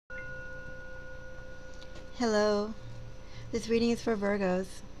Hello, this reading is for Virgos.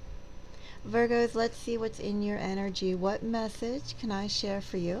 Virgos, let's see what's in your energy. What message can I share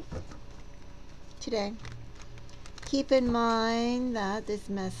for you today? Keep in mind that this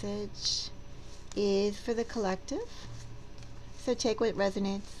message is for the collective, so take what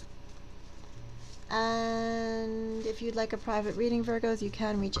resonates. And if you'd like a private reading, Virgos, you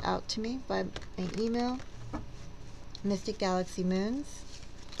can reach out to me by my email, Mystic Galaxy Moons.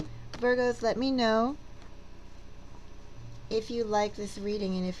 Virgos, let me know if you like this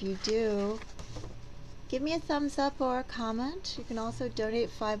reading, and if you do, give me a thumbs up or a comment. You can also donate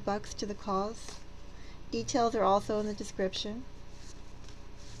 $5 to the cause. Details are also in the description.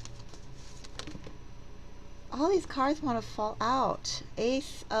 All these cards want to fall out.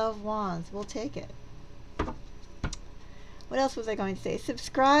 Ace of Wands. We'll take it. What else was I going to say?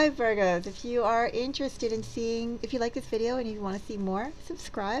 Subscribe, Virgos. If you are interested in seeing, if you like this video and you want to see more,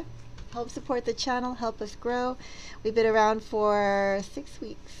 subscribe. Help support the channel, help us grow. We've been around for 6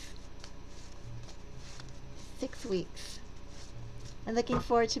 weeks. 6 weeks. And looking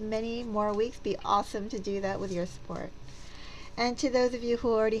forward to many more weeks. Be awesome to do that with your support. And to those of you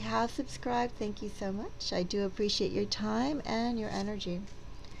who already have subscribed, thank you so much. I do appreciate your time and your energy.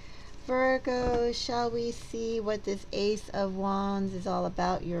 Virgo, shall we see what this Ace of Wands is all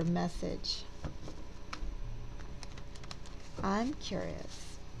about, your message? I'm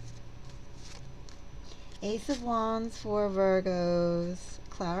curious. Ace of Wands for Virgos,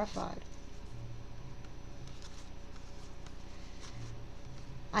 clarified.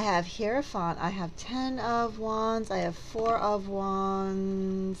 I have Hierophant, I have 10 of Wands, I have 4 of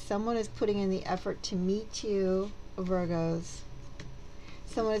Wands. Someone is putting in the effort to meet you, Virgos.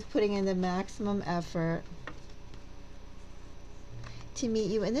 Someone is putting in the maximum effort to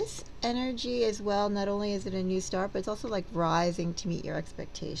meet you. And this energy as well, not only is it a new start, but it's also like rising to meet your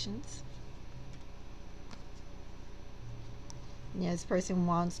expectations. Yeah, this person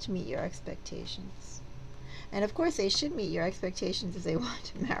wants to meet your expectations. And of course they should meet your expectations if they want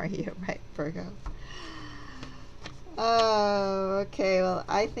to marry you, right, Virgo? Oh, okay, well,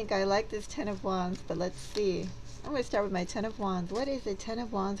 I think I like this 10 of Wands, but let's see. I'm going to start with my 10 of Wands. What is the 10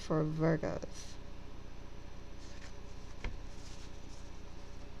 of Wands for Virgos?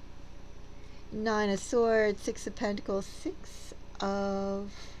 Nine of Swords, 6 of Pentacles, 6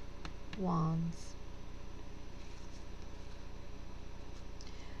 of Wands.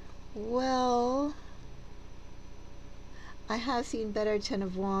 Well, I have seen better 10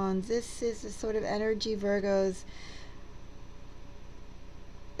 of Wands. This is the sort of energy, Virgos,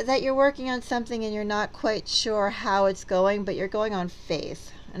 that you're working on something and you're not quite sure how it's going, but you're going on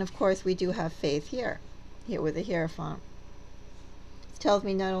faith. And of course we do have faith here with the Hierophant. This tells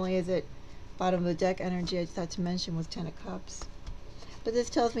me not only is it bottom of the deck energy, I just thought to mention was 10 of Cups, but this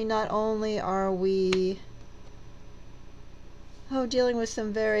tells me not only are we dealing with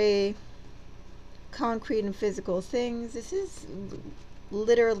some very concrete and physical things. This is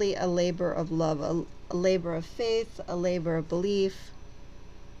literally a labor of love, a labor of faith, a labor of belief.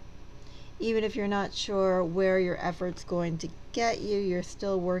 Even if you're not sure where your effort's going to get you, you're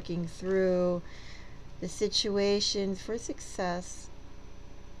still working through the situations for success.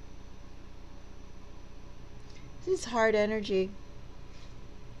 This is hard energy.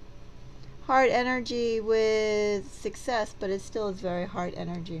 Hard energy with success, but it still is very hard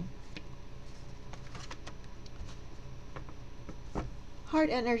energy. Hard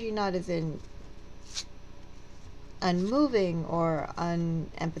energy not as in unmoving or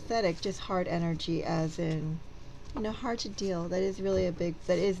unempathetic, just hard energy as in, you know, hard to deal. That is really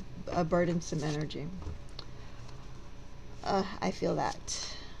that is a burdensome energy. I feel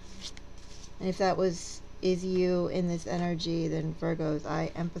that. And if that is you in this energy, then Virgos,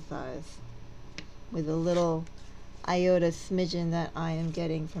 I empathize with a little iota smidgen that I am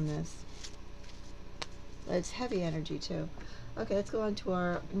getting from this. But it's heavy energy too. Okay, let's go on to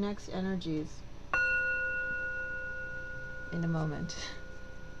our next energies in a moment.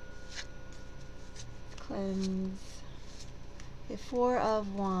 Cleanse. Okay, 4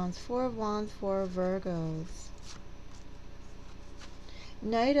 of Wands. 4 of Wands for Virgos.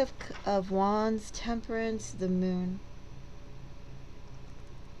 Knight of Wands, Temperance, the Moon.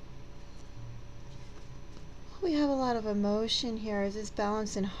 We have a lot of emotion here. Is this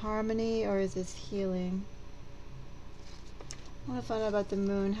balance and harmony, or is this healing? I want to find out about the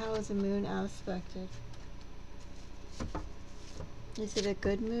Moon. How is the Moon aspected? Is it a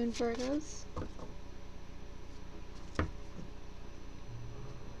good moon, Virgos?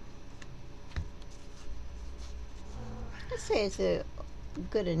 Let's say it's a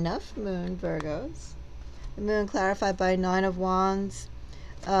good enough moon, Virgos. The Moon clarified by 9 of Wands.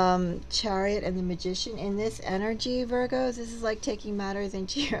 Chariot and the Magician. In this energy, Virgos, this is like taking matters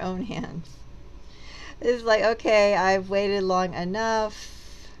into your own hands. This is like, okay, I've waited long enough.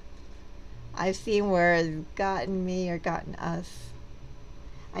 I've seen where it's gotten me or gotten us.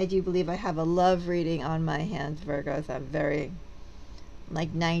 I do believe I have a love reading on my hands, Virgos. I'm very,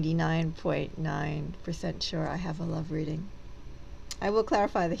 like 99.9% sure I have a love reading. I will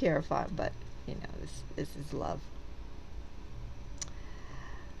clarify the Hierophant, but, you know, this is love.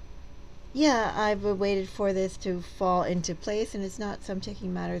 Yeah, I've waited for this to fall into place, and it's not some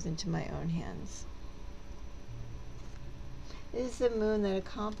taking matters into my own hands. This is the moon that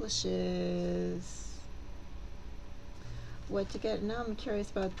accomplishes what to get. Now I'm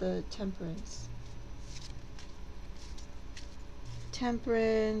curious about the Temperance.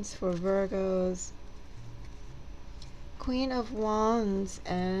 Temperance for Virgos. Queen of Wands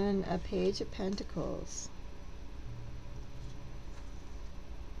and a Page of Pentacles.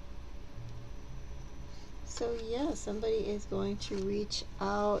 So yeah, somebody is going to reach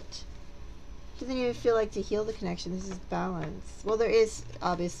out. Doesn't even feel like to heal the connection. This is balance. Well, there is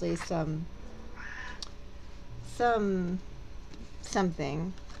obviously something.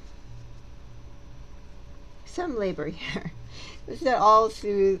 Some labor here. It's not all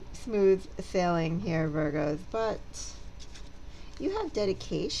smooth sailing here, Virgos, but you have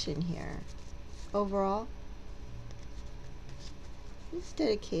dedication here. Overall, this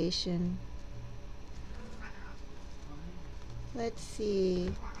dedication. Let's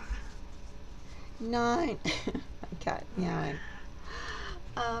see. 9. My cat meowing.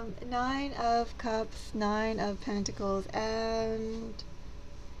 9 of Cups, 9 of Pentacles, and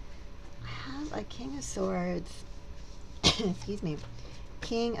I have a King of Swords. Excuse me.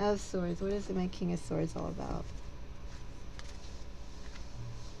 King of Swords. What is my King of Swords all about?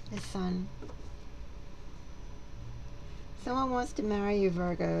 The Sun. Someone wants to marry you,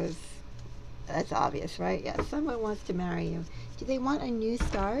 Virgos. That's obvious, right? Yeah, someone wants to marry you. Do they want a new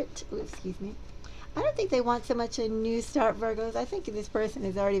start? Ooh, excuse me. I don't think they want so much a new start, Virgos. I think this person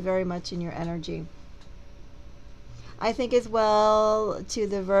is already very much in your energy. I think as well to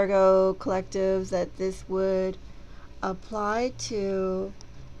the Virgo collectives that this would apply to.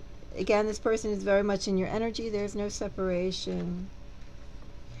 Again, this person is very much in your energy. There's no separation.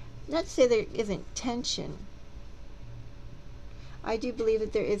 Not to say there isn't tension. I do believe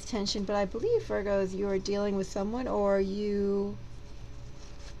that there is tension, but I believe, Virgos, you are dealing with someone, or you...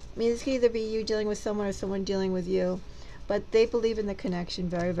 I mean, this could either be you dealing with someone or someone dealing with you. But they believe in the connection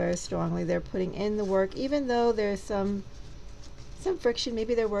very, very strongly. They're putting in the work, even though there's some friction.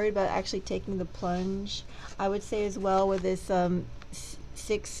 Maybe they're worried about actually taking the plunge. I would say as well with this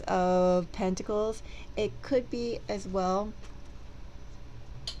 6 of Pentacles, it could be as well.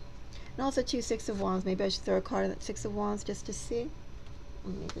 And also 2 6 of Wands. Maybe I should throw a card on that 6 of Wands just to see.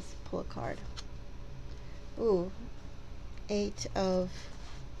 Let me just pull a card. Ooh, 8 of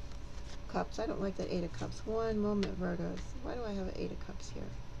Cups. I don't like that 8 of Cups. One moment, Virgos. Why do I have an 8 of Cups here?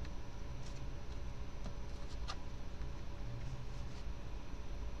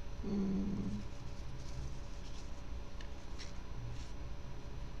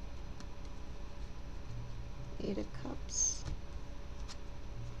 Eight of Cups.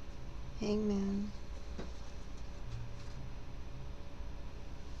 Hangman.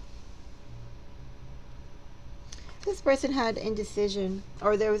 This person had indecision,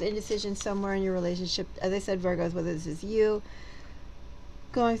 or there was indecision somewhere in your relationship. As I said, Virgos, whether this is you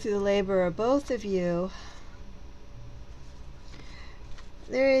going through the labor or both of you,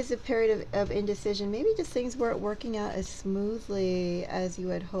 there is a period of indecision. Maybe just things weren't working out as smoothly as you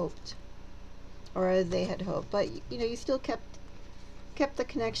had hoped, or as they had hoped. But you know, you still kept the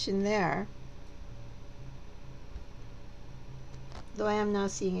connection there. Though I am now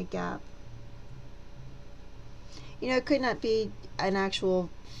seeing a gap. You know, it could not be an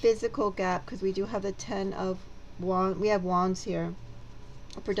actual physical gap, because we do have the 10 of Wands. We have Wands here,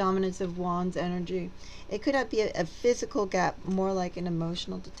 a predominance of Wands energy. It could not be a physical gap, more like an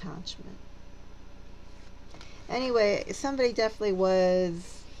emotional detachment. Anyway, somebody definitely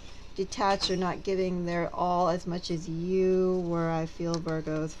was detached or not giving their all as much as you were, I feel,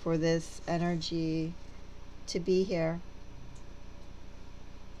 Virgos, for this energy to be here.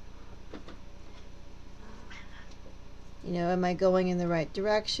 You know, am I going in the right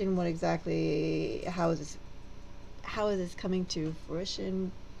direction? What exactly, how is this coming to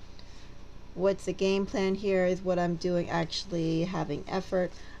fruition? What's the game plan here? Is what I'm doing actually having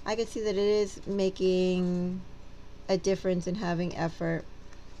effort? I can see that it is making a difference in having effort.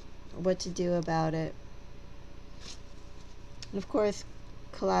 What to do about it? And of course,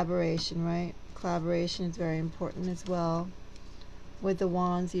 collaboration, right? Collaboration is very important as well. with the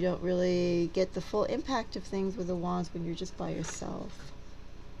wands. You don't really get the full impact of things with the wands when you're just by yourself.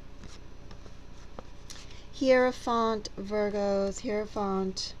 Hierophant, Virgos,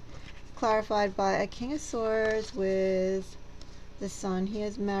 Hierophant, clarified by a King of Swords with the Sun. He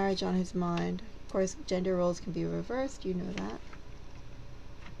has marriage on his mind. Of course, gender roles can be reversed, you know that.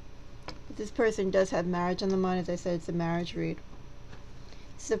 But this person does have marriage on the mind. As I said, it's a marriage read.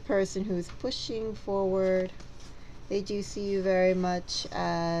 This is a person who is pushing forward. They do see you very much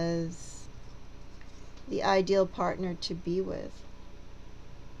as the ideal partner to be with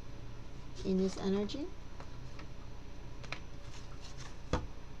in this energy.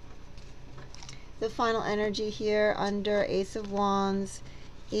 The final energy here under Ace of Wands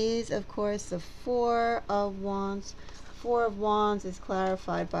is, of course, the Four of Wands. Four of Wands is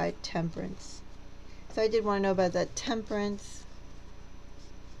clarified by Temperance. So I did want to know about that Temperance.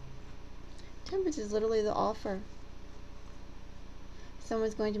 Temperance is literally the offer.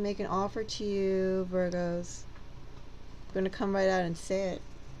 Someone's going to make an offer to you, Virgos. They're going to come right out and say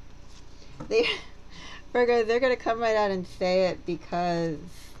it. Virgos, they're going to come right out and say it because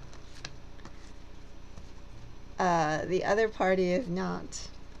the other party is not.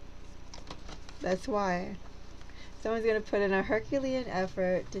 That's why. Someone's going to put in a Herculean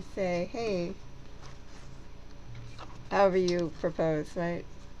effort to say, hey, however you propose, right?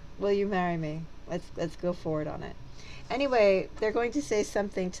 Will you marry me? Let's go forward on it. Anyway, they're going to say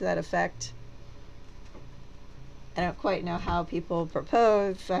something to that effect. I don't quite know how people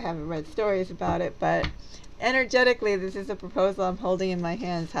propose. I haven't read stories about it, but energetically, this is a proposal I'm holding in my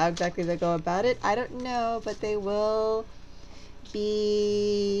hands. How exactly they go about it, I don't know, but they will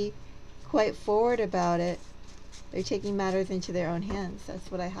be quite forward about it. They're taking matters into their own hands.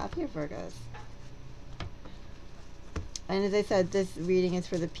 That's what I have here, Virgos. And as I said, this reading is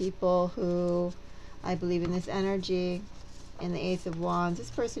for the people who I believe in this energy, in the Ace of Wands.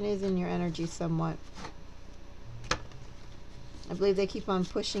 This person is in your energy somewhat. I believe they keep on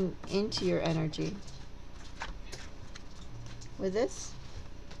pushing into your energy. With this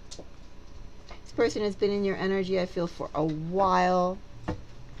person has been in your energy, I feel, for a while,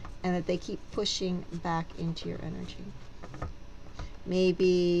 and that they keep pushing back into your energy.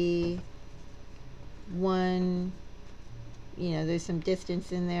 Maybe one, you know, there's some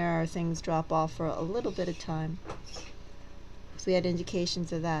distance in there, or things drop off for a little bit of time. So we had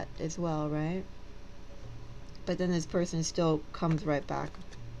indications of that as well, right? But then this person still comes right back.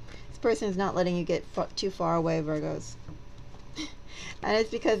 This person is not letting you get too far away, Virgos. And it's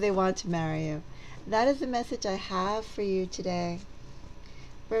because they want to marry you. That is the message I have for you today.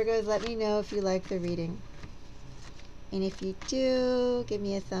 Virgos, let me know if you like the reading. And if you do, give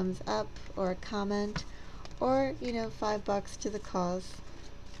me a thumbs up or a comment, or, you know, $5 to the cause.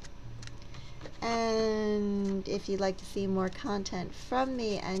 And if you'd like to see more content from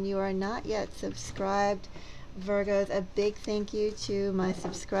me and you are not yet subscribed, Virgos, a big thank you to my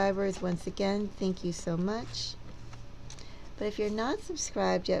subscribers. Once again, thank you so much. But if you're not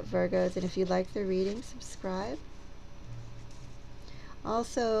subscribed yet, Virgos, and if you like the reading, subscribe.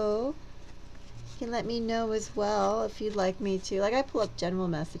 Also, you can let me know as well if you'd like me to. Like, I pull up general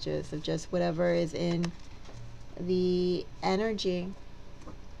messages of just whatever is in the energy.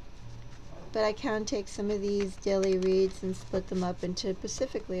 But I can take some of these daily reads and split them up into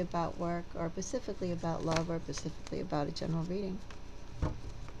specifically about work, or specifically about love, or specifically about a general reading.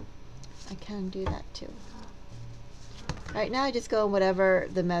 I can do that too. Right now I just go on whatever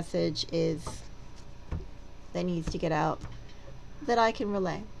the message is that needs to get out that I can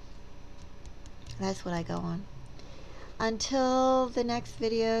relay. That's what I go on. Until the next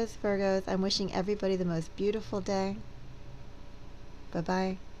videos, Virgos, I'm wishing everybody the most beautiful day.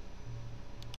 Bye-bye.